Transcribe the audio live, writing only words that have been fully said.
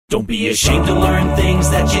Don't be ashamed to learn things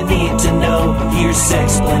that you need to know. Here's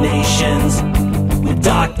Sexplanations with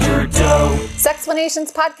Dr. Doe.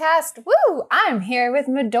 Sexplanations podcast. Woo! I'm here with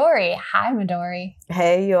Midori. Hi, Midori.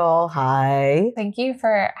 Hey, y'all. Hi. Thank you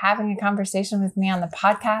for having a conversation with me on the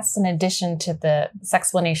podcast in addition to the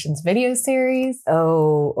Sexplanations video series.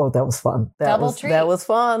 Oh, that was fun. That was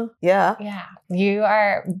fun. Yeah. Yeah. You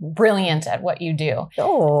are brilliant at what you do.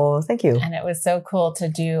 Oh, thank you. And it was so cool to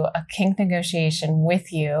do a kink negotiation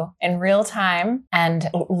with you in real time and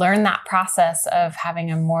learn that process of having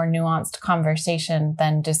a more nuanced conversation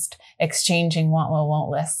than just exchanging want will won't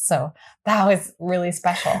lists. So that was really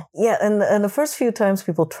special. Yeah. And the first few times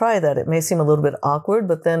people try that, it may seem a little bit awkward,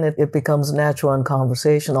 but then it becomes natural and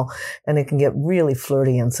conversational and it can get really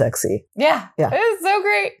flirty and sexy. Yeah. It was so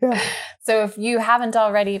great. Yeah. So if you haven't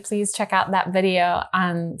already, please check out that video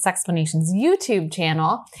on Sexplanations YouTube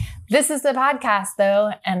channel. This is the podcast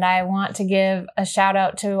though, and I want to give a shout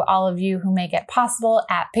out to all of you who make it possible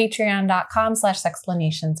at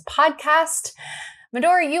patreon.com/sexplanationspodcast.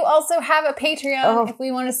 Midori, you also have a Patreon if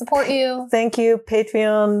we want to support you. Thank you,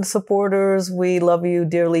 Patreon supporters. We love you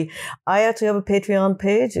dearly. I actually have a Patreon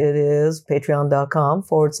page. It is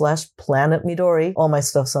patreon.com/Planet Midori. All my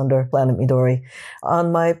stuff's under Planet Midori.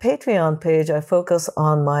 On my Patreon page, I focus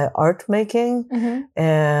on my art making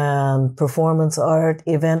and performance art,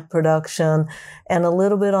 event production, and a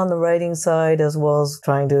little bit on the writing side, as well as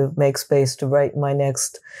trying to make space to write my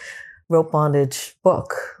next rope bondage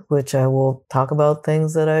book, which I will talk about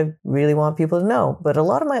things that I really want people to know, but a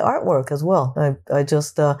lot of my artwork as well. I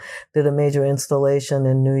just did a major installation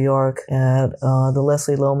in New York at the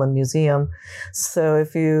Leslie Lohman Museum. So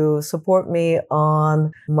if you support me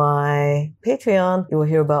on my Patreon, you will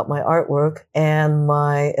hear about my artwork, and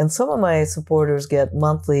some of my supporters get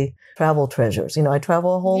monthly travel treasures. You know, I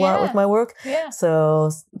travel a whole lot with my work. Yeah.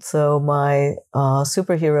 So my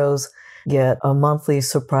superheroes get a monthly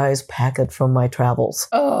surprise packet from my travels.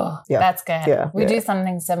 Oh, that's good. Yeah, we do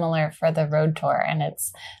something similar for the road tour, and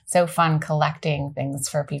it's so fun collecting things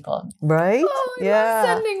for people. Right? Oh, I love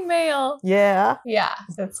sending mail. Yeah. Yeah,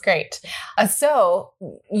 that's great. So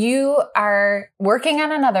you are working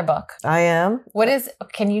on another book. I am.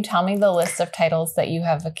 Can you tell me the list of titles that you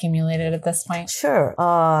have accumulated at this point? Sure.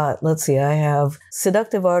 Let's see. I have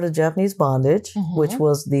Seductive Art of Japanese Bondage, which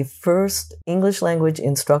was the first English language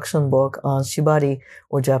instruction book on shibari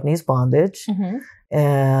or Japanese bondage.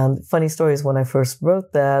 And funny story is when I first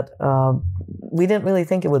wrote that, we didn't really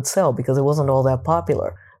think it would sell because it wasn't all that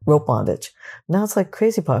popular, rope bondage. Now it's like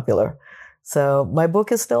crazy popular. So my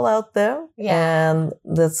book is still out there. Yeah. And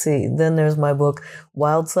let's see. Then there's my book,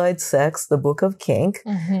 Wild Side Sex, the Book of Kink,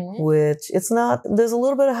 which there's a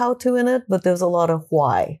little bit of how-to in it, but there's a lot of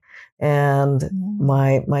why. And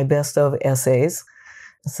my best of essays.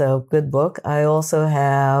 So good book. I also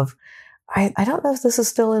have, I don't know if this is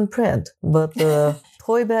still in print, but the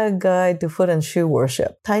Toy Bag Guide to Foot and Shoe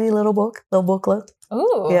Worship. Tiny little booklet.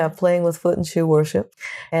 Ooh. Yeah, playing with foot and shoe worship.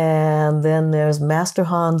 And then there's Master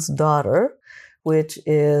Han's Daughter, which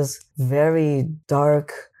is very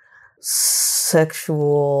dark,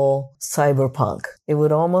 sexual cyberpunk. It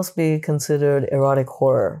would almost be considered erotic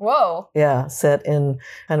horror. Whoa. Yeah, set in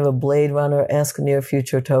kind of a Blade Runner-esque near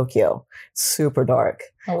future Tokyo. Super dark.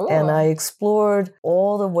 Ooh. And I explored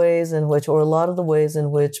all the ways in which, or a lot of the ways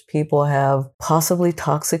in which people have possibly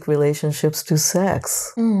toxic relationships to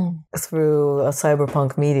sex through a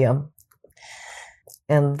cyberpunk medium.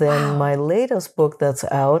 And then my latest book that's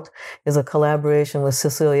out is a collaboration with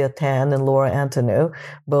Cecilia Tan and Laura Antonou,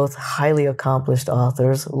 both highly accomplished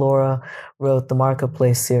authors. Laura wrote the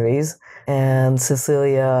Marketplace series, and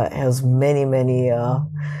Cecilia has many, many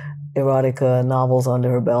erotica novels under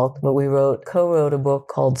her belt. But we co-wrote a book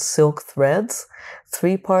called Silk Threads,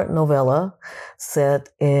 3-part novella set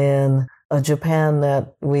in a Japan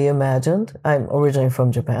that we imagined. I'm originally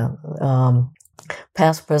from Japan,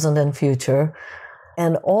 past, present, and future.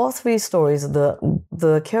 And all 3 stories,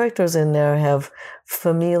 the characters in there have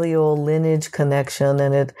familial lineage connection,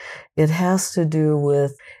 and it has to do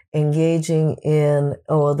with engaging in,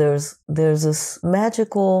 there's this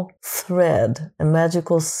magical thread and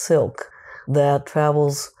magical silk that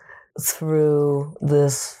travels through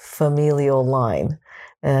this familial line.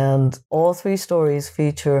 And all 3 stories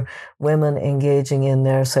feature women engaging in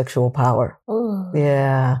their sexual power. Ooh.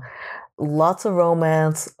 Yeah. Lots of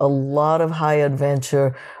romance, a lot of high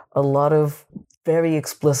adventure, a lot of very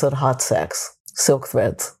explicit hot sex. Silk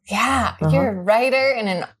Threads. Yeah, you're a writer and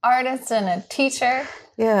an artist and a teacher.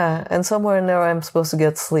 Yeah, and somewhere in there I'm supposed to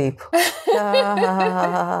get sleep.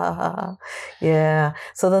 Yeah.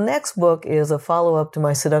 So the next book is a follow-up to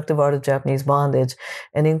my Seductive Art of Japanese Bondage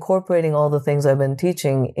and incorporating all the things I've been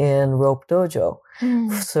teaching in Rope Dojo.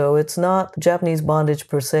 So it's not Japanese bondage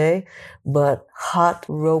per se, but hot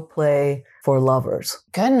rope play for lovers.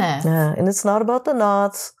 Goodness. Yeah, and it's not about the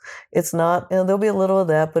knots. It's not, there'll be a little of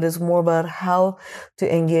that, but it's more about how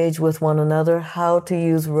to engage with one another, how to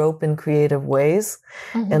use rope in creative ways,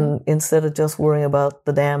 and instead of just worrying about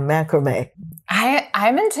the damn macrame.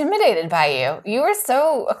 I'm intimidated by you. You are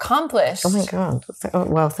so accomplished. Oh my God.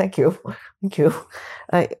 Wow, thank you. Thank you.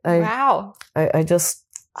 Wow. I just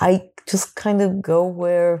kind of go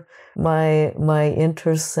where my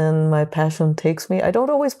interests and my passion takes me. I don't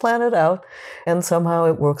always plan it out, and somehow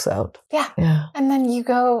it works out. Yeah. Yeah. And then you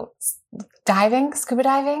go diving, scuba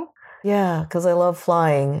diving? Yeah, because I love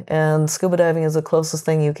flying, and scuba diving is the closest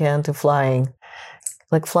thing you can to flying.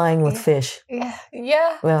 Like flying with fish. Yeah.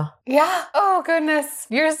 Yeah. Yeah. Yeah. Oh, goodness.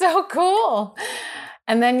 You're so cool.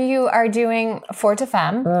 And then you are doing Fort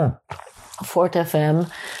FM. Fort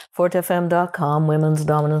FM, fortfm.com, Women's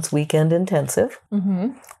Dominance Weekend Intensive.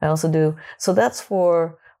 I also do, so that's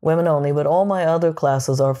for women only, but all my other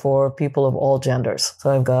classes are for people of all genders. So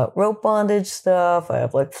I've got rope bondage stuff, I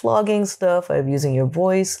have like flogging stuff, I have using your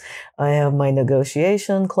voice, I have my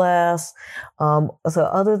negotiation class. So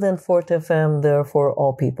other than Fort FM, they're for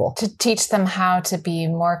all people. To teach them how to be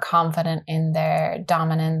more confident in their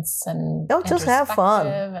dominance and just have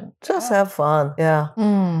fun. Have fun. Yeah.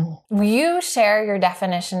 Will you share your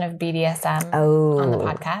definition of BDSM on the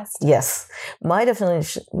podcast? Yes. My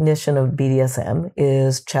definition of BDSM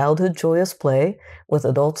is childhood joyous play with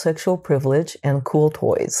adult sexual privilege and cool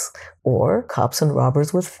toys, or cops and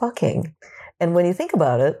robbers with fucking. And when you think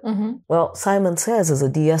about it, well, Simon Says is a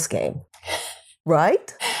DS game,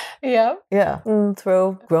 right? Yeah. Yeah.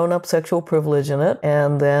 Throw grown-up sexual privilege in it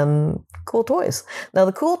and then cool toys. Now,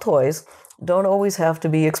 the cool toys don't always have to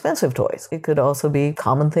be expensive toys. It could also be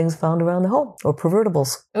common things found around the home or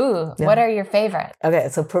pervertibles. Ooh, what are your favorites? Okay,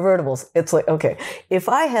 so pervertibles. It's like, okay, if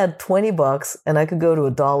I had $20 and I could go to a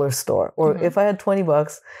dollar store, or if I had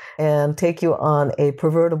 $20 and take you on a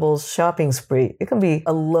pervertibles shopping spree, it can be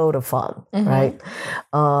a load of fun, right?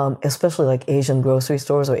 Especially like Asian grocery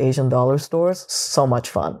stores or Asian dollar stores. So much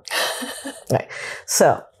fun. Right.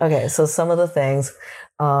 So, okay, so some of the things.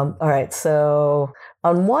 All right, so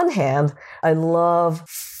on one hand, I love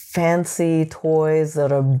fancy toys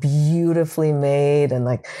that are beautifully made and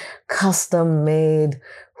like custom made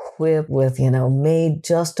whip with, made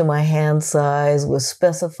just to my hand size with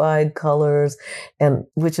specified colors, and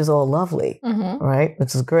which is all lovely, right?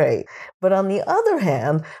 Which is great. But on the other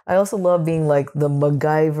hand, I also love being like the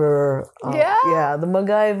MacGyver, the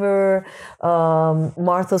MacGyver,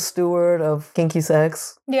 Martha Stewart of kinky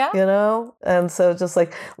sex, and so just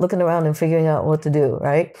like looking around and figuring out what to do,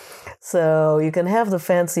 right? So you can have the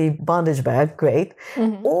fancy bondage bag, great,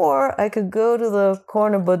 or I could go to the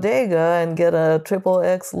corner bodega and get a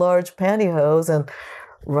XXX large pantyhose and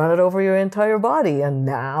run it over your entire body, and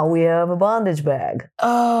now we have a bondage bag.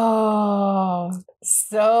 Oh,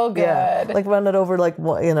 so good. Yeah, like run it over like,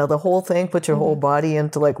 the whole thing, put your whole body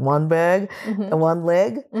into like one bag and one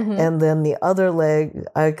leg, and then the other leg,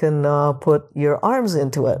 I can put your arms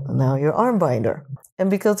into it. Now your arm binder. And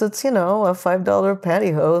because it's, a $5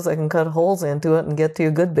 pantyhose, I can cut holes into it and get to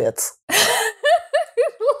your good bits. Love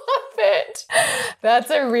it. That's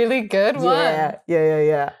a really good one.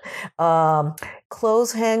 Yeah.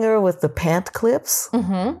 Clothes hanger with the pant clips.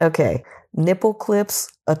 Okay. Nipple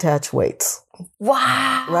clips, attach weights.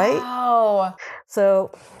 Wow. Right?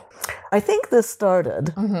 So I think this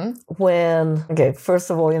started when,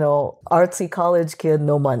 first of all, artsy college kid,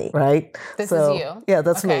 no money, right? This is you. Yeah,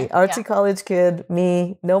 that's me. Artsy college kid,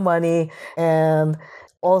 me, no money, and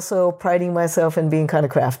also priding myself in being kind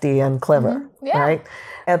of crafty and clever, right?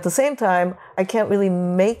 At the same time, I can't really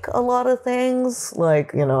make a lot of things.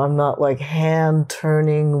 Like, I'm not like hand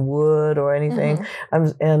turning wood or anything.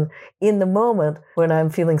 And in the moment when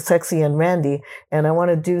I'm feeling sexy and randy and I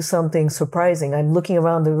want to do something surprising, I'm looking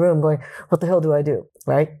around the room going, what the hell do I do?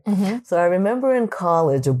 Right? So I remember in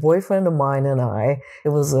college, a boyfriend of mine and I, it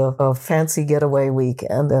was a fancy getaway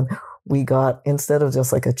weekend, and we got, instead of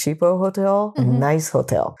just like a cheapo hotel, a nice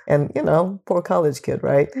hotel. And, poor college kid,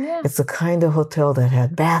 right? Yeah. It's the kind of hotel that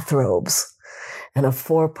had bathrobes and a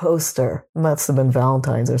 4-poster. Must have been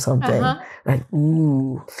Valentine's or something. Right?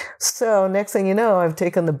 Ooh. So next thing you know, I've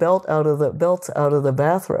taken the belts out of the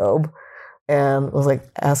bathrobe and was like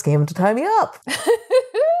asking him to tie me up.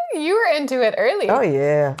 You were into it early. Oh,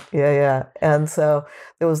 yeah. Yeah, yeah. And so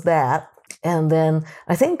there was that. And then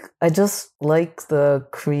I think I just like the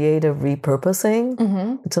creative repurposing.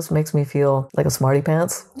 Mm-hmm. It just makes me feel like a smarty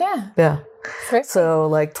pants. Yeah. Yeah. Right. So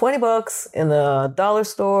like $20 in a dollar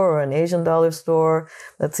store or an Asian dollar store.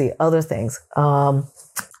 Let's see, other things.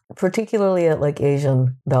 Particularly at like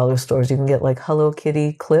Asian dollar stores, you can get like Hello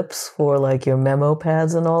Kitty clips for like your memo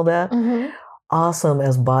pads and all that. Mm-hmm. Awesome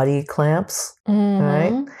as body clamps,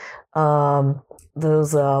 Mm-hmm. right?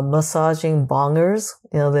 Those massaging bongers,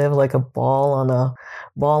 you know, they have like a ball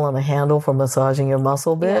on a handle for massaging your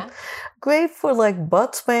muscle bit. Yeah. Great for like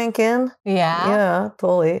butt spanking. Yeah. Yeah,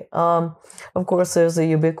 totally. Of course, there's the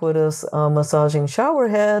ubiquitous massaging shower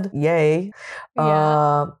head. Yay.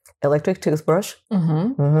 Yeah. Electric toothbrush.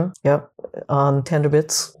 Mm-hmm. Mm-hmm. Yep. On Tender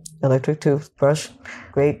Bits, electric toothbrush.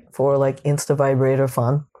 Great for like Insta vibrator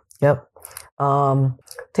fun. Yep.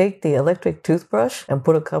 Take the electric toothbrush and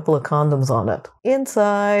put a couple of condoms on it.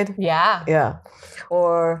 Inside. Yeah. Yeah.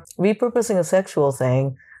 Or repurposing a sexual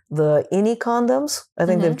thing. The innie condoms, I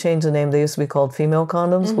think they've changed the name. They used to be called female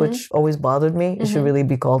condoms, which always bothered me. It should really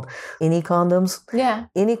be called innie condoms. Yeah.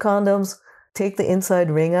 Innie condoms, take the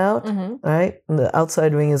inside ring out, right? And the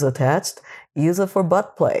outside ring is attached. Use it for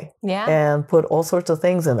butt play. Yeah. And put all sorts of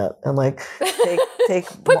things in it. And like take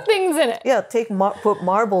Put things in it. yeah, put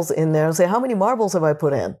marbles in there and say, how many marbles have I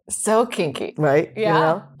put in? So kinky. Right? Yeah. You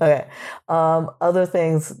know? Okay. Other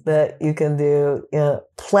things that you can do, you know,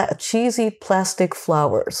 cheesy plastic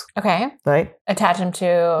flowers. Okay. Right? Attach them to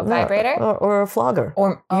a vibrator? Or a flogger.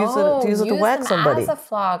 Or use it to whack them somebody. as a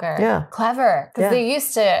flogger. Yeah. Clever. Because Yeah. they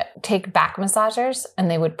used to take back massagers and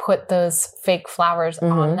they would put those fake flowers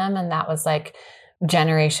on them, and that was like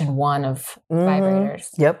generation one of vibrators.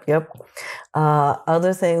 Yep.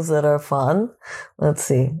 Other things that are fun. Let's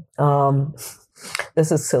see.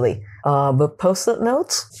 This is silly. But Post-it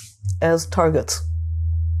notes as targets.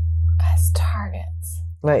 As targets.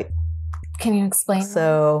 Right. Can you explain that?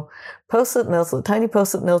 So Post-it notes, tiny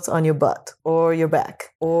Post-it notes on your butt or your back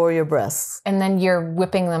or your breasts. And then you're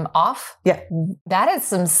whipping them off? Yeah. That is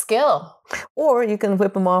some skill. Or you can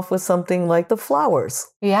whip them off with something like the flowers.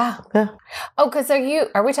 Yeah. Yeah. Oh, because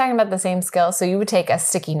are we talking about the same skill? So you would take a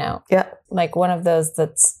sticky note, Yeah. like one of those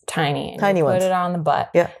that's tiny, and Tiny you ones. put it on the butt.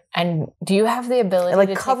 Yeah. And do you have the ability And like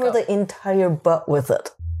to cover the entire butt with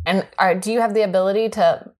it. And do you have the ability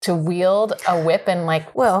to wield a whip and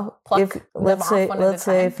like Well, pluck let's them off one at a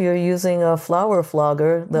say time? if you're using a flower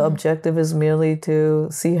flogger, the objective is merely to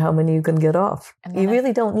see how many you can get off. And then You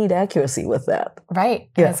really don't need accuracy with that. Right.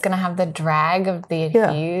 Yeah. And it's going to have the drag of the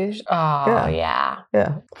adhesion. Oh, yeah.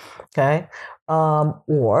 Yeah. Okay.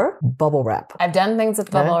 Or bubble wrap. I've done things with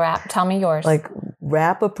bubble wrap. Tell me yours. Like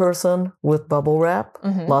wrap a person with bubble wrap,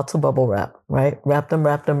 lots of bubble wrap, right? Wrap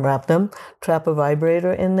them, trap a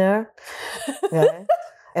vibrator in there, okay?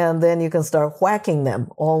 And then you can start whacking them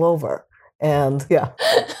all over. And yeah.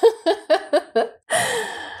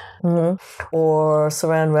 Or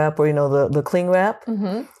saran wrap, or, you know, the cling wrap.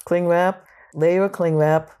 Cling wrap, layer cling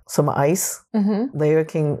wrap, some ice, layer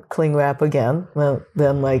cling wrap again,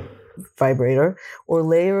 then like vibrator, or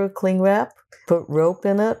layer a cling wrap, put rope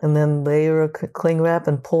in it, and then layer a cling wrap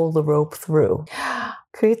and pull the rope through.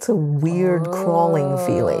 Creates a weird crawling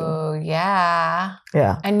feeling. Oh, yeah.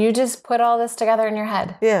 Yeah. And you just put all this together in your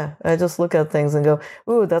head. Yeah. I just look at things and go,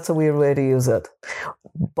 ooh, that's a weird way to use it.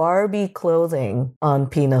 Barbie clothing on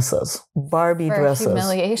penises. Barbie For dresses.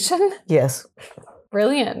 humiliation? Yes.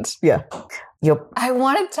 Brilliant. Yeah. Yep. I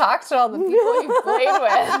want to talk to all the people you played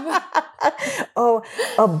with. Oh,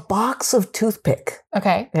 a box of toothpick.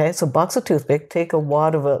 Okay. Okay, so box of toothpick, take a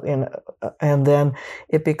wad of it, and then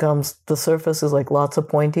it becomes, the surface is like lots of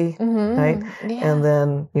pointy, right? Yeah. And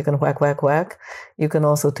then you can whack. You can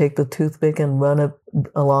also take the toothpick and run it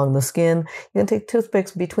along the skin. You can take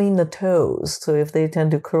toothpicks between the toes. So if they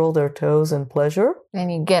tend to curl their toes in pleasure.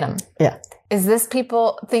 And you get them. Yeah. Is this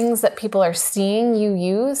things that people are seeing you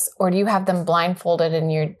use, or do you have them blindfolded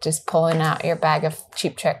and you're just pulling out your bag of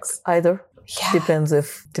cheap tricks? Either. Yeah.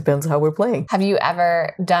 Depends how we're playing. Have you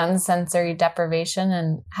ever done sensory deprivation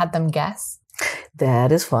and had them guess?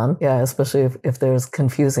 That is fun. Yeah, especially if there's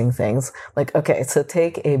confusing things. Like, okay, so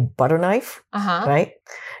take a butter knife, right?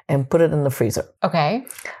 And put it in the freezer. Okay.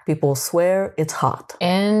 People swear it's hot.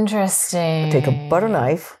 Interesting. Take a butter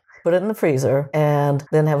knife, put it in the freezer, and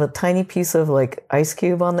then have a tiny piece of like ice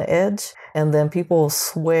cube on the edge. And then people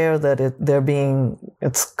swear that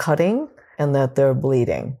it's cutting and that they're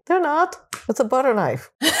bleeding. They're not. It's a butter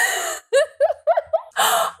knife.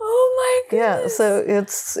 Oh my goodness. Yeah, so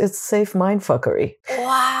it's safe mindfuckery.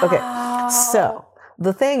 Wow. Okay, so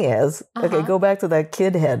the thing is, okay, go back to that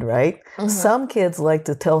kid head, right? Some kids like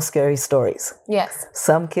to tell scary stories. Yes.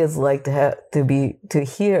 Some kids like to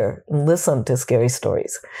hear and listen to scary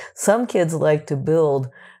stories. Some kids like to build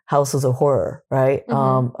houses of horror, right?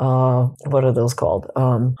 What are those called?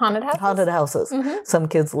 Haunted houses? Haunted houses. Some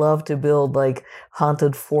kids love to build like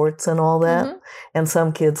haunted forts and all that. And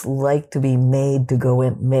some kids like to be made to go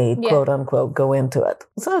in, quote unquote, go into it.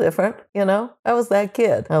 It's no different, you know? I was that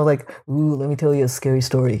kid. I was like, ooh, let me tell you a scary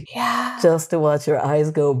story. Yeah. Just to watch your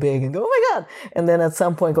eyes go big and go, oh my God. And then at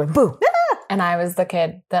some point going, boom. Ah! And I was the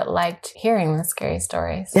kid that liked hearing the scary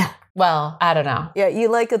stories. Yeah. Well, I don't know. Yeah, you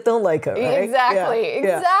like it, don't like it, right? Exactly.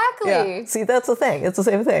 Yeah. Exactly. Yeah. See, that's the thing. It's the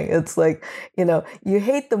same thing. It's like, you know, you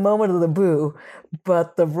hate the moment of the boo,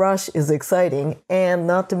 but the rush is exciting. And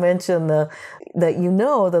not to mention that you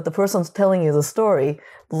know that the person's telling you the story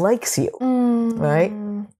likes you, right?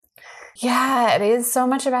 Yeah, it is so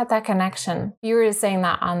much about that connection. You were saying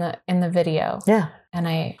that in the video. Yeah. And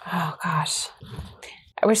oh gosh.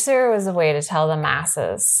 I wish there was a way to tell the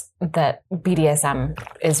masses that BDSM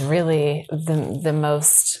is really the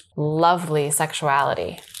most lovely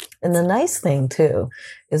sexuality. And the nice thing, too,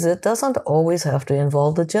 is it doesn't always have to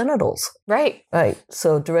involve the genitals. Right. Right.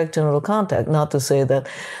 So direct genital contact, not to say that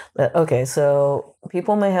okay, so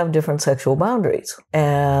people may have different sexual boundaries,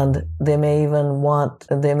 and they may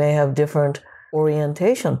have different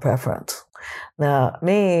orientation preference. Now,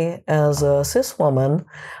 me, as a cis woman,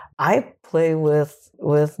 I play with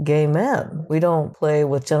gay men. We don't play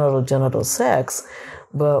with genital sex,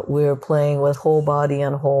 but we're playing with whole body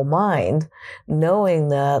and whole mind, knowing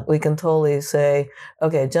that we can totally say,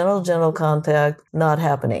 okay, genital contact, not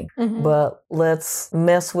happening, but let's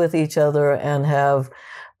mess with each other and have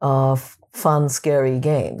fun, scary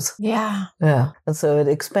games. Yeah. Yeah. And so it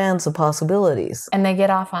expands the possibilities. And they get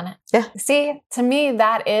off on it. Yeah. See, to me,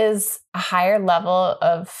 that is a higher level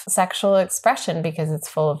of sexual expression because it's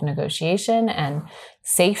full of negotiation and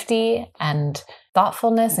safety and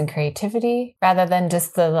thoughtfulness and creativity rather than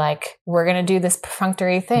just the like, we're going to do this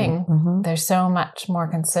perfunctory thing. There's so much more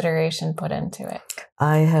consideration put into it.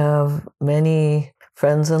 I have many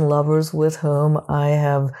friends and lovers with whom I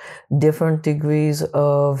have different degrees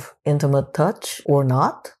of intimate touch or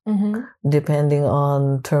not, depending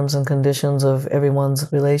on terms and conditions of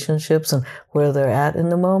everyone's relationships and where they're at in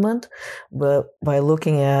the moment. But by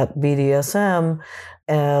looking at BDSM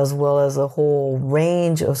as well as a whole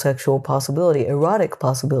range of sexual possibility, erotic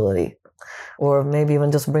possibility, or maybe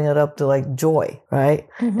even just bring it up to like joy, right?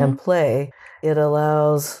 And play. It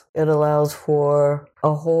allows for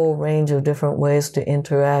a whole range of different ways to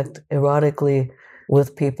interact erotically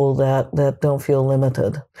with people that don't feel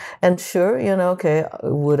limited. And sure, you know, okay,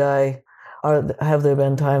 have there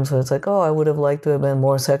been times where it's like, oh, I would have liked to have been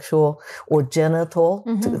more sexual or genital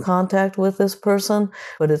contact with this person,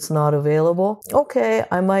 but it's not available. Okay,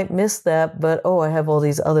 I might miss that, but I have all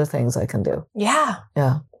these other things I can do. Yeah.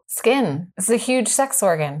 Yeah. Skin. It's a huge sex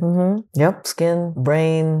organ. Yep. Skin,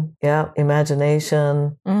 brain,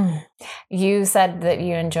 imagination. You said that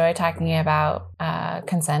you enjoy talking about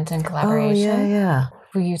consent and collaboration. Oh, yeah.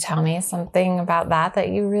 Will you tell me something about that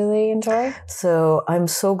you really enjoy? So I'm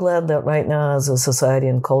so glad that right now as a society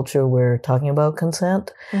and culture, we're talking about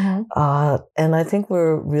consent. And I think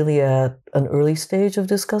we're really at an early stage of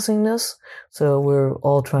discussing this. So we're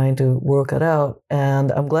all trying to work it out.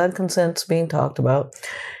 And I'm glad consent's being talked about.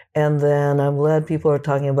 And then I'm glad people are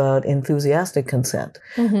talking about enthusiastic consent.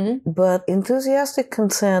 But enthusiastic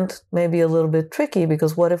consent may be a little bit tricky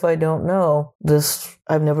because what if I don't know this?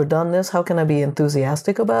 I've never done this. How can I be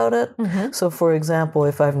enthusiastic about it? So, for example,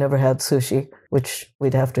 if I've never had sushi, which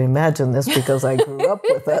we'd have to imagine this because I grew up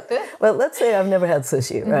with it. But let's say I've never had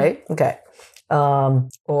sushi, right? Okay.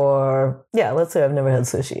 Let's say I've never had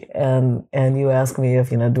sushi and you ask me if,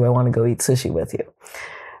 do I want to go eat sushi with you?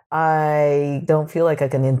 I don't feel like I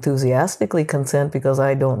can enthusiastically consent because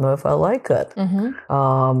I don't know if I like it.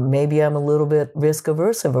 Maybe I'm a little bit risk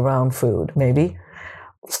aversive around food, maybe.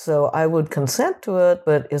 So I would consent to it,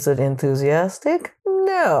 but is it enthusiastic?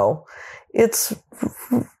 No. It's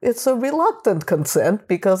a reluctant consent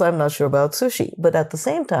because I'm not sure about sushi. But at the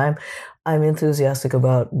same time, I'm enthusiastic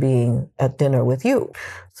about being at dinner with you.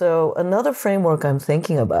 So another framework I'm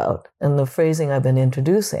thinking about, and the phrasing I've been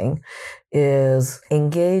introducing, is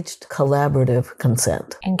engaged collaborative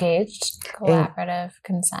consent. Engaged collaborative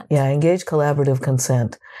consent. Yeah, engaged collaborative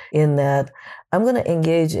consent in that I'm going to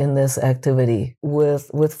engage in this activity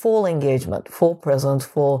with full engagement, full presence,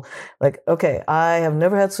 okay, I have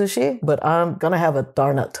never had sushi, but I'm going to have it,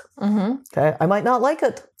 darn it. Okay, I might not like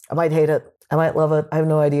it. I might hate it. I might love it. I have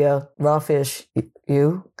no idea. Raw fish,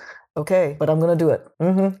 you? Okay, but I'm going to do it.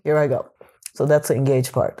 Here I go. So that's the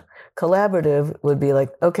engaged part. Collaborative would be like,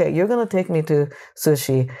 okay, you're going to take me to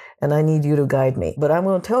sushi and I need you to guide me, but I'm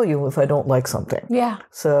going to tell you if I don't like something. Yeah.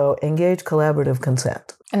 So engage collaborative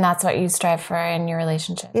consent. And that's what you strive for in your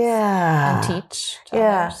relationship. Yeah. And teach to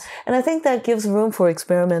others. And I think that gives room for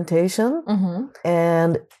experimentation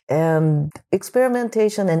and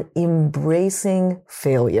experimentation and embracing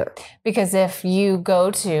failure. Because if you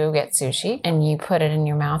go to get sushi and you put it in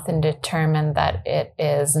your mouth and determine that it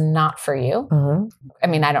is not for you, I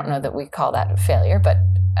mean, I don't know that we call that a failure, but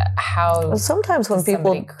how sometimes when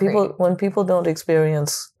people don't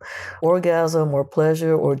experience orgasm or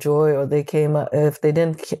pleasure or joy, or if they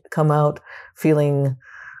didn't come out feeling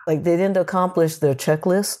like they didn't accomplish their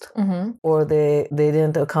checklist, or they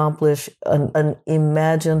didn't accomplish an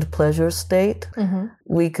imagined pleasure state,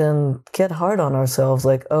 we can get hard on ourselves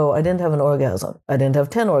like, oh, I didn't have an orgasm. I didn't have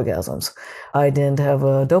 10 orgasms. I didn't have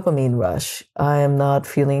a dopamine rush. I am not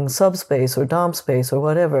feeling subspace or dom space or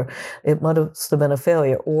whatever. It must have been a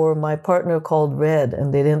failure. Or my partner called red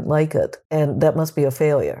and they didn't like it. And that must be a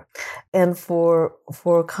failure. And for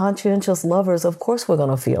conscientious lovers, of course we're going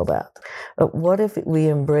to feel that. But what if we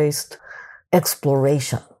embraced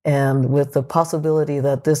exploration and with the possibility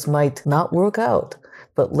that this might not work out,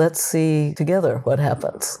 but let's see together what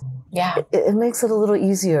happens. Yeah. It makes it a little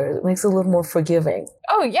easier. It makes it a little more forgiving.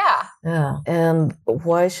 Oh, yeah. Yeah. And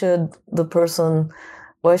why should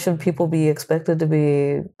people be expected to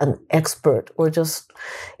be an expert or just,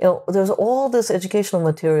 there's all this educational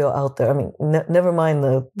material out there. I mean, never mind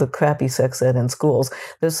the crappy sex ed in schools.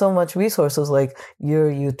 There's so much resources like your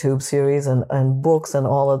YouTube series and books and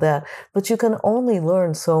all of that, but you can only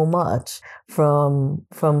learn so much from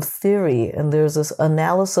theory. And there's this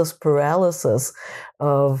analysis paralysis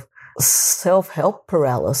of self-help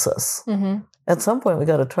paralysis. At some point, we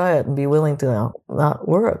got to try it and be willing to not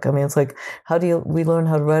work. I mean, it's like, how do we learn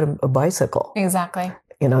how to ride a bicycle? Exactly.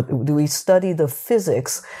 Do we study the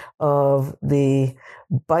physics of the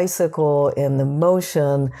bicycle and the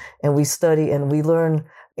motion, and we learn,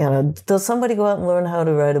 does somebody go out and learn how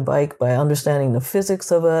to ride a bike by understanding the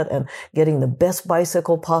physics of it and getting the best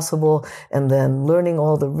bicycle possible and then learning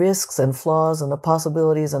all the risks and flaws and the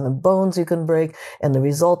possibilities and the bones you can break and the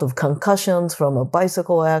result of concussions from a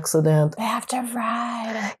bicycle accident? They have to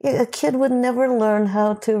ride. A kid would never learn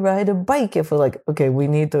how to ride a bike if we're like, okay, we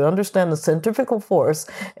need to understand the centrifugal force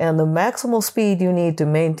and the maximal speed you need to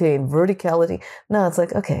maintain verticality. No, it's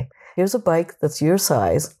like, okay, here's a bike that's your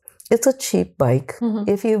size. It's a cheap bike.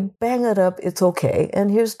 If you bang it up, it's okay. And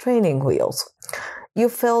here's training wheels. You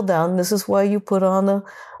fell down. This is why you put on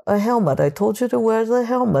a helmet. I told you to wear the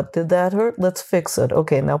helmet. Did that hurt? Let's fix it.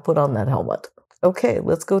 Okay, now put on that helmet. Okay,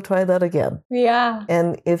 let's go try that again. Yeah.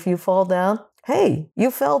 And if you fall down, hey, you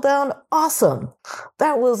fell down. Awesome.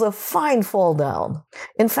 That was a fine fall down.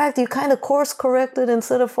 In fact, you kind of course corrected.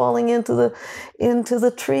 Instead of falling into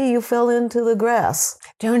the tree, you fell into the grass.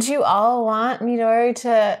 Don't you all want Midori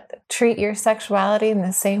to treat your sexuality in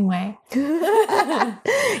the same way? Yeah,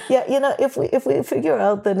 if we figure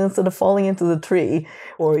out that instead of falling into the tree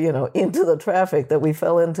or, into the traffic, that we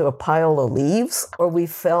fell into a pile of leaves or we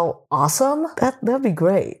fell awesome, that'd be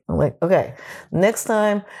great. I'm like, okay, next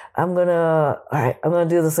time I'm going to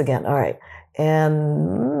do this again. All right.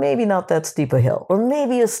 And maybe not that steep a hill, or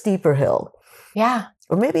maybe a steeper hill. Yeah.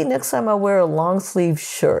 Or maybe next time I'll wear a long sleeve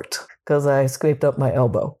shirt because I scraped up my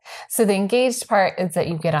elbow. So the engaged part is that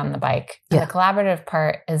you get on the bike. Yeah. The collaborative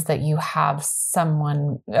part is that you have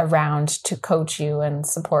someone around to coach you and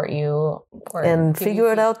support you. And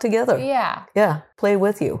figure it out together. Yeah. Yeah. Play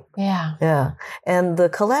with you. Yeah. Yeah. And the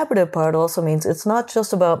collaborative part also means it's not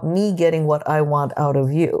just about me getting what I want out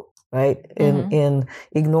of you, right? In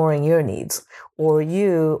ignoring your needs, or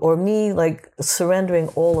me like surrendering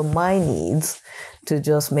all of my needs to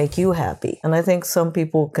just make you happy. And I think some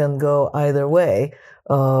people can go either way.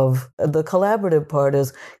 Of the collaborative part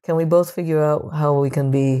is, can we both figure out how we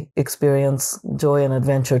can experience joy and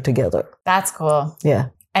adventure together? That's cool. Yeah.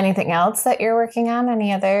 Anything else that you're working on?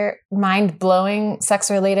 Any other mind-blowing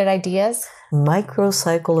sex-related ideas?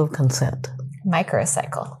 Microcycle of consent.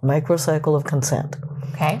 Microcycle of consent.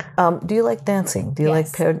 Okay. Do you like dancing? Do you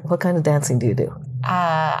like what kind of dancing do you do?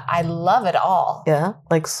 I love it all. Yeah,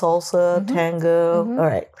 like salsa, tango. All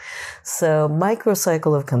right. So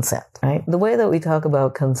microcycle of consent, right? The way that we talk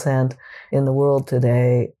about consent in the world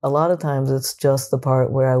today, a lot of times it's just the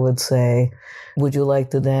part where I would say, would you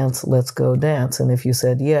like to dance? Let's go dance. And if you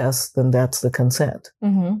said yes, then that's the consent.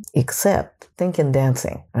 Except think in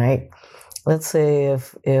dancing, right? Let's say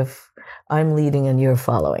if I'm leading and you're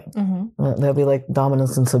following. That'll be like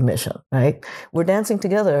dominance and submission, right? We're dancing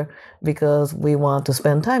together because we want to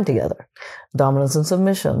spend time together. Dominance and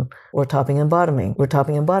submission. We're topping and bottoming. We're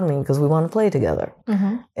topping and bottoming because we want to play together.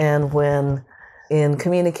 And when in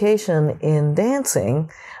communication, in dancing,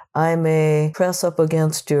 I may press up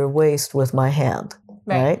against your waist with my hand,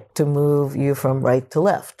 right? To move you from right to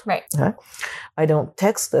left. Right. Okay? I don't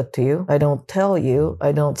text it to you. I don't tell you.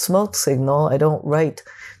 I don't smoke signal. I don't write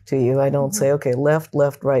to you. I don't say, okay, left,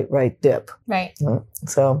 left, right, dip. Right.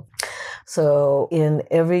 So in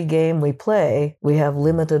every game we play, we have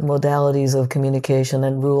limited modalities of communication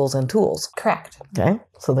and rules and tools. Correct. Okay.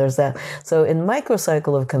 So there's that. So in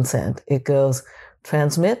microcycle of consent, it goes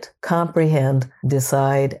transmit, comprehend,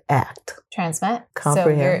 decide, act. Transmit.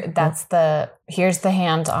 Comprehend. So here's the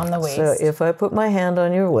hand on the waist. So if I put my hand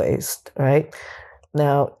on your waist, right?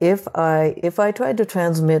 Now, if I tried to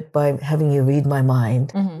transmit by having you read my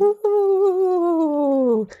mind,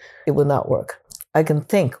 it would not work. I can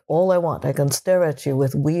think all I want. I can stare at you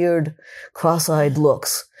with weird, cross-eyed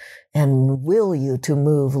looks and will you to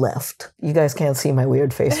move left. You guys can't see my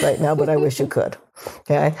weird face right now, but I wish you could.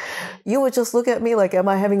 Okay? You would just look at me like, am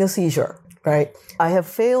I having a seizure? Right? I have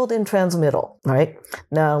failed in transmittal, right?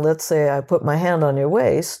 Now, let's say I put my hand on your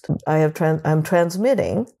waist. I'm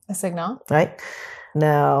transmitting. A signal. Right?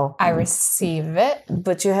 Now, I receive it.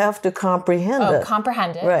 But you have to comprehend it. Oh,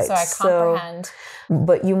 comprehend it. Right. So I comprehend.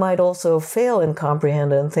 But you might also fail in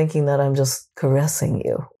comprehend and thinking that I'm just caressing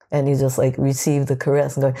you. And you just like receive the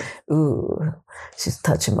caress and go, ooh, she's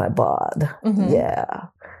touching my bod. Yeah.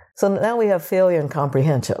 So now we have failure in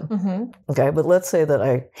comprehension. Okay. But let's say that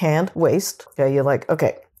I hand, waist. Okay. You're like,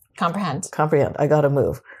 okay. Comprehend. I got to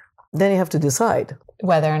move. Then you have to decide.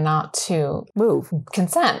 Whether or not to move.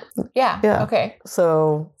 Consent. Yeah. Okay.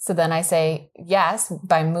 So then I say yes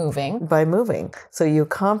by moving. So you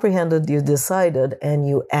comprehended, you decided, and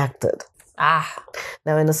you acted.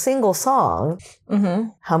 Now in a single song,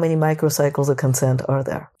 how many microcycles of consent are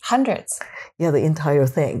there? Hundreds. Yeah, the entire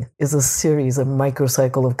thing is a series of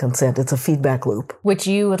microcycle of consent. It's a feedback loop. Which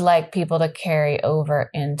you would like people to carry over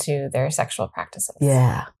into their sexual practices.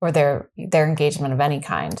 Yeah. Or their engagement of any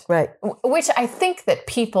kind. Right. Which I think that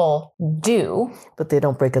people do. But they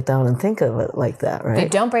don't break it down and think of it like that, right? They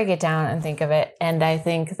don't break it down and think of it. And I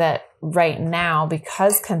think that right now,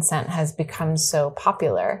 because consent has become so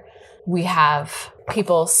popular, we have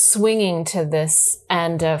people swinging to this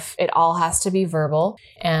end of it all has to be verbal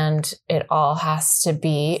and it all has to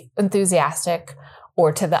be enthusiastic,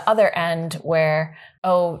 or to the other end where,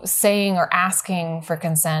 saying or asking for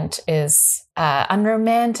consent is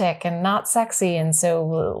unromantic and not sexy. And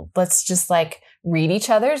so let's just like read each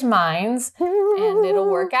other's minds and it'll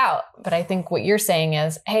work out. But I think what you're saying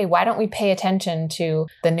is, hey, why don't we pay attention to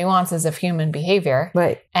the nuances of human behavior,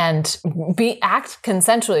 right? And act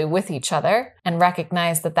consensually with each other and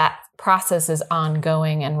recognize that process is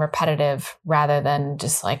ongoing and repetitive rather than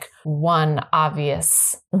just like one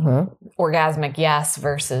obvious orgasmic yes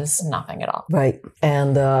versus nothing at all. Right.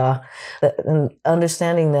 And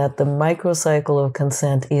understanding that the microcycle of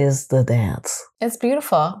consent is the dance. It's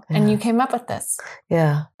beautiful. Yeah. And you came up with this.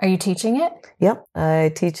 Yeah. Are you teaching it? Yep.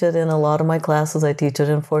 I teach it in a lot of my classes. I teach it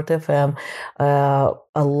in Fort FM,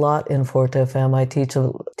 a lot in Fort FM. I teach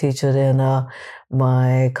it in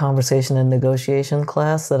my conversation and negotiation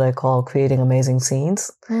class that I call Creating Amazing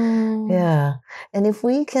Scenes. Yeah. And if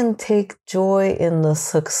we can take joy in the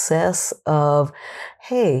success of,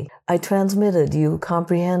 hey, I transmitted, you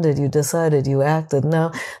comprehended, you decided, you acted.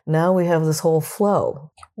 Now we have this whole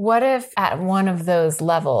flow. What if at one of those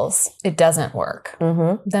levels it doesn't work?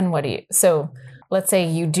 Then what do you... So let's say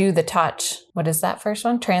you do the touch. What is that first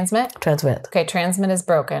one? Transmit? Transmit. Okay, transmit is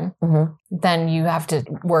broken. Then you have to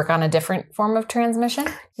work on a different form of transmission?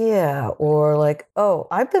 Yeah, or like,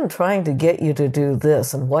 I've been trying to get you to do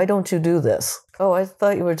this, and why don't you do this? I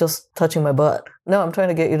thought you were just touching my butt. No, I'm trying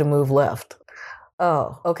to get you to move left.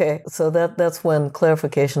 Oh, okay. So that's when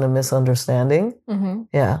clarification and misunderstanding.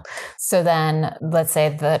 Yeah. So then let's say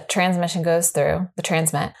the transmission goes through, the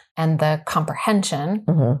transmit, and the comprehension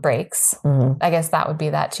breaks. I guess that would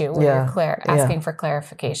be that too, where you're asking for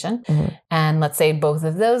clarification. And let's say both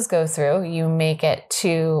of those go through, you make it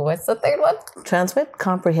to, what's the third one? Transmit,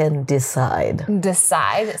 comprehend, decide.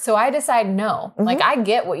 Decide. So I decide no. Like I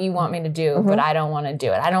get what you want me to do, but I don't want to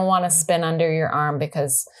do it. I don't want to spin under your arm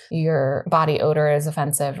because your body odor is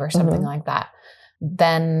offensive or something like that.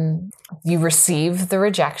 then you receive the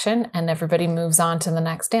rejection and everybody moves on to the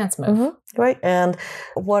next dance move. Mm-hmm. Right. And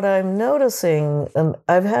what I'm noticing, and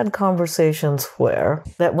I've had conversations where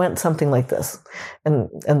that went something like this. And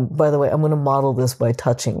by the way, I'm going to model this by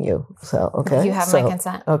touching you. So, okay. You have my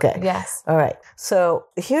consent. Okay. Yes. All right. So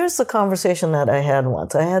here's the conversation that I had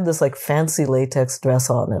once. I had this like fancy latex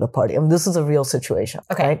dress on at a party. I mean, this is a real situation.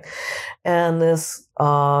 Okay. Right? And this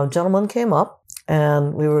gentleman came up.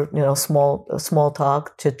 And we were, small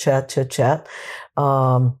talk, chit chat.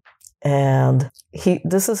 And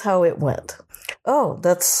this is how it went. Oh,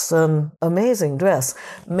 that's an amazing dress.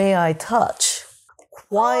 May I touch?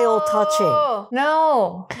 While touching.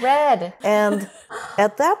 No, red. And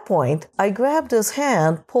at that point, I grabbed his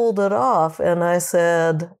hand, pulled it off, and I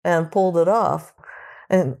said, and pulled it off.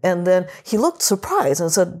 And then he looked surprised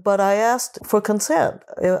and said, but I asked for consent.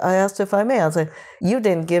 I asked if I may. I said, you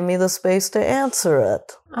didn't give me the space to answer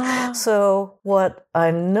it. So what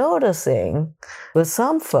I'm noticing with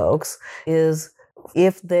some folks is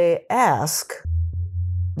if they ask,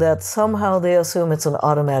 that somehow they assume it's an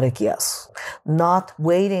automatic yes, not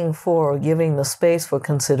waiting for giving the space for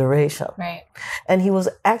consideration. Right. And he was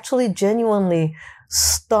actually genuinely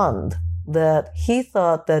stunned that he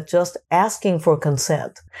thought that just asking for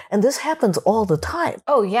consent, and this happens all the time.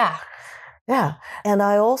 Oh, yeah. Yeah. And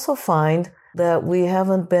I also find that we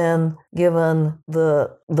haven't been given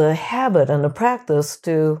the habit and the practice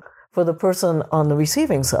for the person on the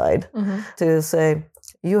receiving side to say,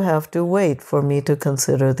 you have to wait for me to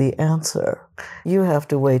consider the answer. You have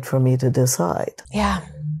to wait for me to decide. Yeah.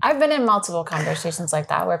 I've been in multiple conversations like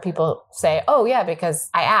that where people say, oh, yeah, because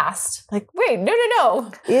I asked. Like, wait,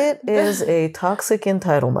 no. It is a toxic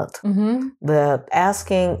entitlement that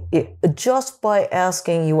just by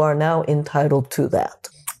asking, you are now entitled to that.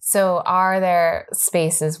 So are there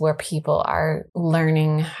spaces where people are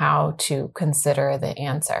learning how to consider the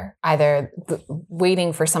answer, either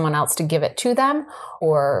waiting for someone else to give it to them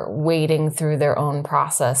or waiting through their own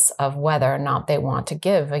process of whether or not they want to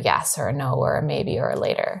give a yes or a no or a maybe or a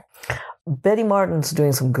later? Betty Martin's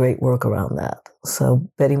doing some great work around that. So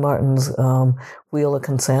Betty Martin's Wheel of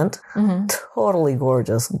Consent, totally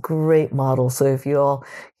gorgeous, great model. So if you all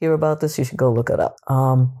hear about this, you should go look it up.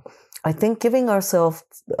 I think giving ourselves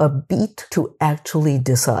a beat to actually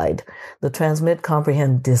decide, the transmit,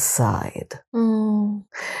 comprehend, decide.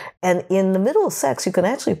 And in the middle of sex, you can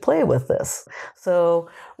actually play with this. So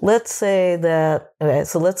let's say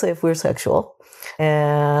if we're sexual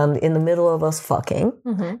and in the middle of us fucking,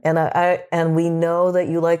 and we know that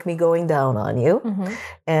you like me going down on you,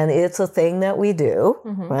 and it's a thing that we do,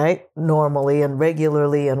 right? Normally and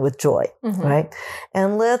regularly and with joy, right?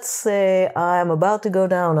 And let's say I'm about to go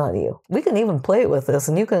down on you. We can even play with this,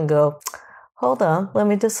 and you can go, hold on, let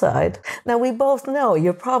me decide. Now, we both know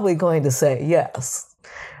you're probably going to say yes,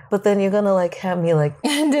 but then you're going to have me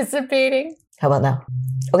anticipating. How about now?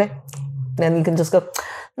 Okay. Then you can just go,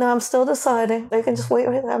 no, I'm still deciding. You can just wait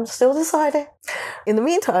right there. I'm still deciding. In the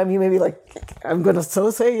meantime, you may be like, I'm going to so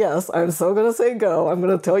say yes. I'm so going to say go. I'm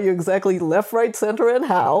going to tell you exactly left, right, center, and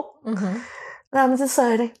how. No, I'm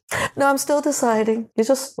deciding. No, I'm still deciding. You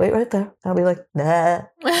just wait right there. I'll be like, nah.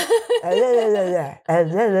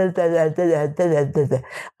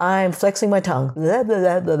 I'm flexing my tongue.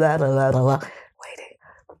 Waiting.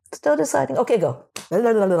 Still deciding. Okay, go. So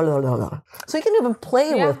you can even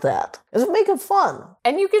play with that. It's make it fun.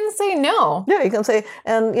 And you can say no. Yeah, you can say,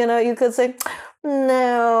 and you could say,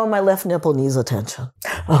 no, my left nipple needs attention.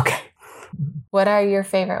 Okay. What are your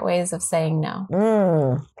favorite ways of saying no?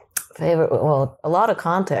 Well, a lot of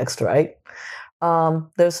context, right?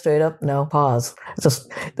 There's straight up no, pause.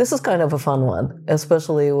 This is kind of a fun one,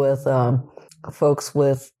 especially with folks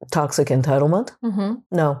with toxic entitlement.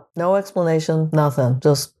 No explanation, nothing,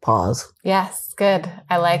 just pause. Yes, good.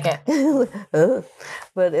 I like it.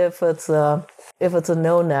 But if it's a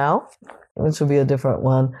no now, which would be a different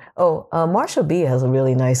one. Marsha B has a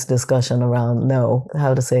really nice discussion around no,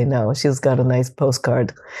 how to say no. She's got a nice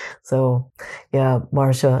postcard. So yeah,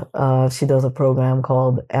 Marsha, she does a program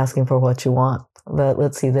called Asking for What You Want. But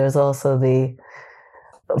let's see, there's also the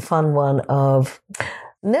fun one of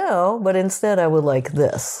no, but instead I would like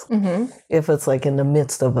this. If it's in the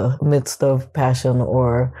midst of passion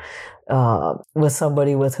or with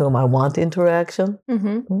somebody with whom I want interaction.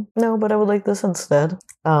 No, but I would like this instead.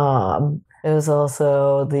 There's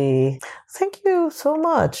also the thank you so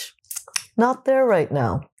much. Not there right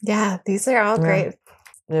now. Yeah, these are all great.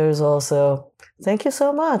 There's also thank you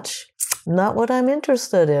so much. Not what I'm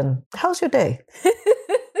interested in. How's your day?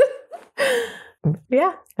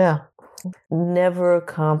 Yeah. Yeah. Never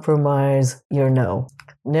compromise your no.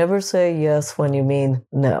 Never say yes when you mean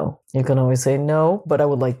no. You can always say no, but I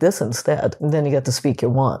would like this instead. And then you get to speak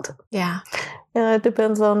your want. Yeah. Yeah, it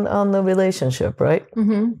depends on the relationship, right?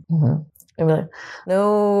 I'm like,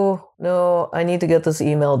 no, I need to get this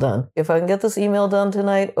email done. If I can get this email done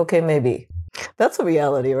tonight, okay, maybe. That's a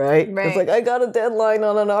reality, right? It's like, I got a deadline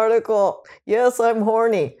on an article. Yes, I'm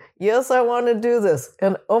horny. Yes, I want to do this.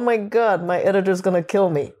 And oh my God, my editor's going to kill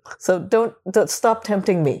me. So don't stop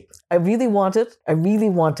tempting me. I really want it. I really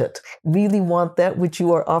want it. Really want that which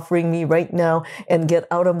you are offering me right now, and get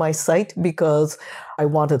out of my sight because I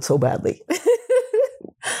want it so badly.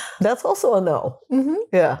 That's also a no.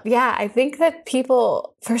 Yeah. Yeah, I think that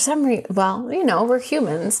people, for some reason, well, we're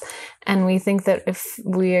humans, and we think that if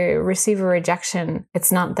we receive a rejection,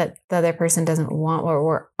 it's not that the other person doesn't want what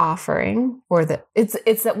we're offering, or that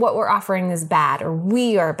it's that what we're offering is bad, or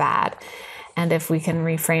we are bad. And if we can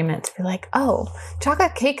reframe it to be like, oh,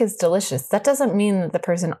 chocolate cake is delicious. That doesn't mean that the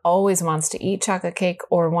person always wants to eat chocolate cake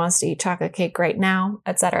or wants to eat chocolate cake right now,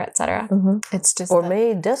 et cetera, et cetera. It's just or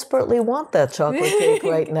may desperately want that chocolate cake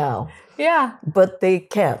right now. Yeah. But they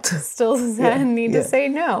can't. Still need to say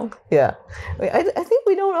no. Yeah. I think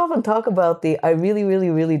we don't often talk about the, I really, really,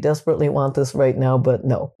 really desperately want this right now, but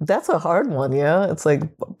no. That's a hard one, yeah? It's like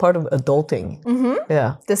part of adulting.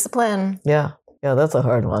 Yeah. Discipline. Yeah. Yeah, that's a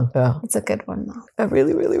hard one. Yeah. It's a good one, though. I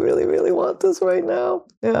really, really, really, really want this right now.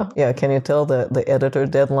 Yeah. Yeah. Can you tell that the editor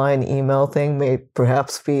deadline email thing may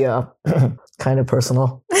perhaps be kind of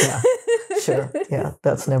personal? Yeah. Sure. Yeah.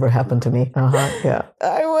 That's never happened to me. Yeah.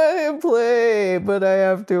 I want to play, but I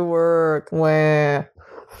have to work. Wah.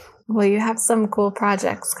 Well, you have some cool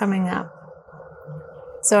projects coming up.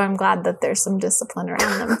 So I'm glad that there's some discipline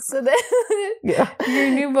around them. So that your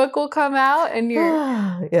new book will come out, and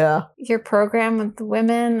your program with the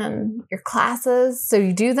women and your classes. So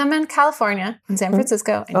you do them in California, in San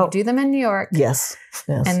Francisco, and you do them in New York. Yes.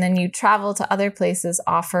 And then you travel to other places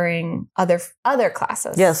offering other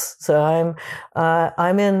classes. Yes. So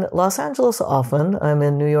I'm in Los Angeles often. I'm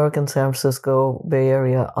in New York and San Francisco, Bay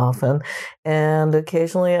Area often. And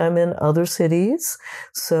occasionally I'm in other cities.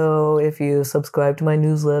 So if you subscribe to my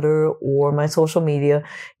newsletter or my social media,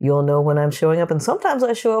 you'll know when I'm showing up. And sometimes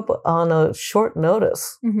I show up on a short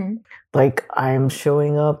notice. Like I'm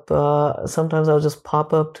showing up, sometimes I'll just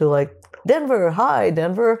pop up to like, Denver, hi,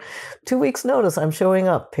 Denver, 2 weeks notice, I'm showing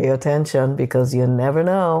up. Pay attention because you never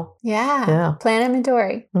know. Yeah. Planet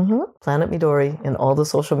Midori. Planet Midori in all the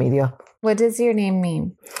social media. What does your name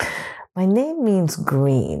mean? My name means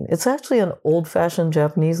green. It's actually an old-fashioned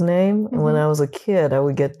Japanese name. When I was a kid, I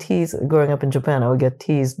would get teased. Growing up in Japan, I would get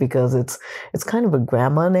teased because it's kind of a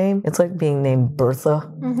grandma name. It's like being named Bertha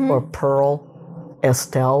or Pearl,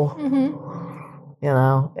 Estelle.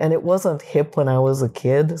 And it wasn't hip when I was a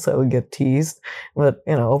kid, so I would get teased. But,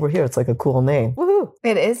 over here, it's like a cool name. Woohoo!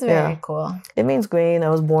 It is very cool. It means green. I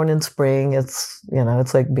was born in spring. It's,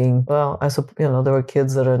 it's like being, well, there were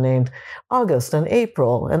kids that are named August and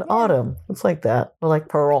April and autumn. It's like that. Or like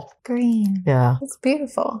Pearl. Green. Yeah. It's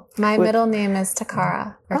beautiful. My middle name is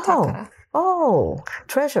Takara, or Takara. Oh,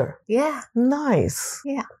 treasure. Yeah. Nice.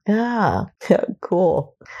 Yeah. Yeah. Yeah,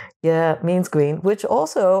 cool. Yeah, it means green, which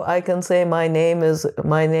also I can say my name is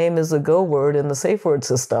a go word in the safe word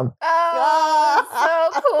system. Oh,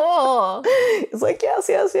 so cool. It's like,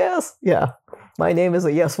 yes. Yeah. My name is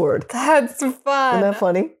a yes word. That's fun. Isn't that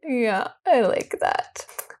funny? Yeah, I like that.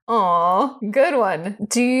 Aw, good one.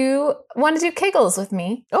 Do you want to do Kegels with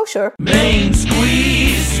me? Oh, sure. Main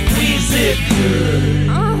squeeze it good.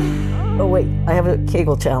 Oh, wait. I have a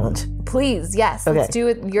Kegel challenge. Please, yes. Okay. Let's do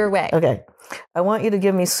it your way. Okay. I want you to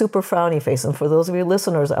give me super frowny face. And for those of you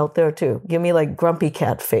listeners out there, too, give me like grumpy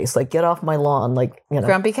cat face. Like, get off my lawn. Like,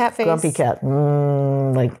 Grumpy cat face? Grumpy cat.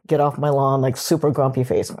 Like, get off my lawn. Like, super grumpy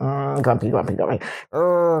face. Grumpy. Like,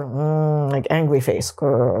 angry face.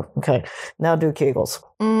 Okay. Now do Kegels.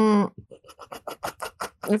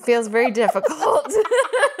 It feels very difficult.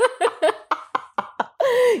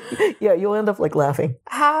 Yeah, you'll end up like laughing.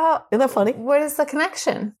 How? Isn't that funny? What is the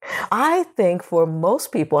connection? I think for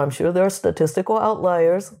most people, I'm sure there are statistical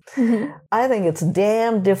outliers. I think it's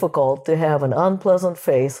damn difficult to have an unpleasant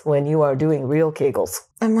face when you are doing real Kegels.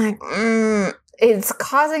 I'm like, it's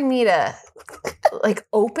causing me to like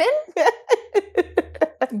open,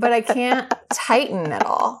 but I can't tighten at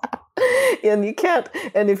all. And you can't.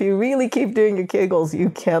 And if you really keep doing your Kegels, you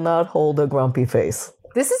cannot hold a grumpy face.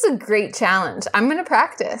 This is a great challenge. I'm going to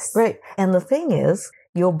practice. Right. And the thing is,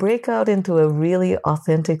 you'll break out into a really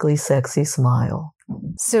authentically sexy smile.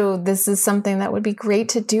 So this is something that would be great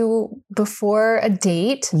to do before a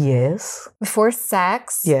date. Yes. Before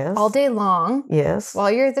sex. Yes. All day long. Yes.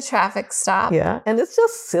 While you're at the traffic stop. Yeah. And it's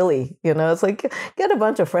just silly. It's like get a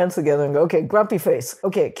bunch of friends together and go, okay, grumpy face.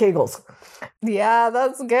 Okay, Kegels. Yeah,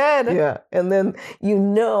 that's good. Yeah. And then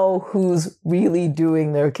who's really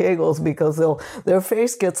doing their Kegels because their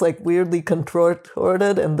face gets like weirdly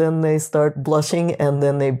contorted and then they start blushing and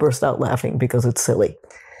then they burst out laughing because it's silly.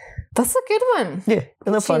 That's a good one. Yeah.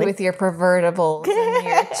 Isn't that funny? With your pervertibles and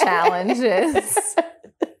your challenges.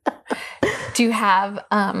 Do you have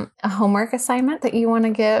a homework assignment that you want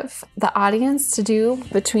to give the audience to do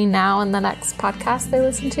between now and the next podcast they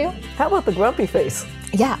listen to? How about the grumpy face?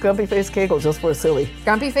 Yeah. Grumpy face Kegels just for silly.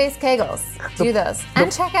 Grumpy face Kegels. Do those.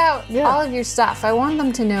 And check out all of your stuff. I want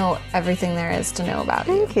them to know everything there is to know about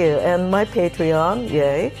you. Thank you. And my Patreon.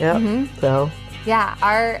 Yay. Yeah. Mm-hmm. So. Yeah.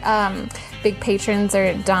 Our big patrons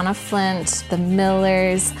are Donna Flint, the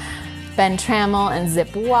Millers, Ben Trammell, and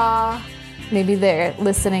Zip Wah. Maybe they're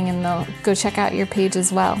listening and they'll go check out your page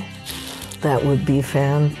as well. That would be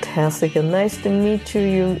fantastic. And nice to meet you,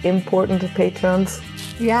 you important patrons.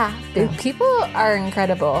 Yeah. People are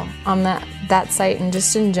incredible on that site and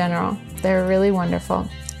just in general. They're really wonderful.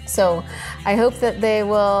 So I hope that they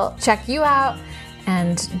will check you out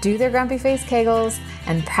and do their grumpy face Kegels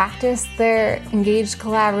and practice their engaged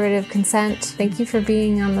collaborative consent. Thank you for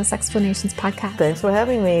being on this Explanations podcast. Thanks for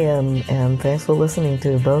having me and thanks for listening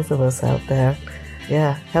to both of us out there.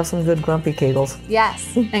 Yeah, have some good grumpy Kegels.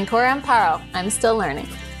 Yes, and Kora Amparo, I'm still learning.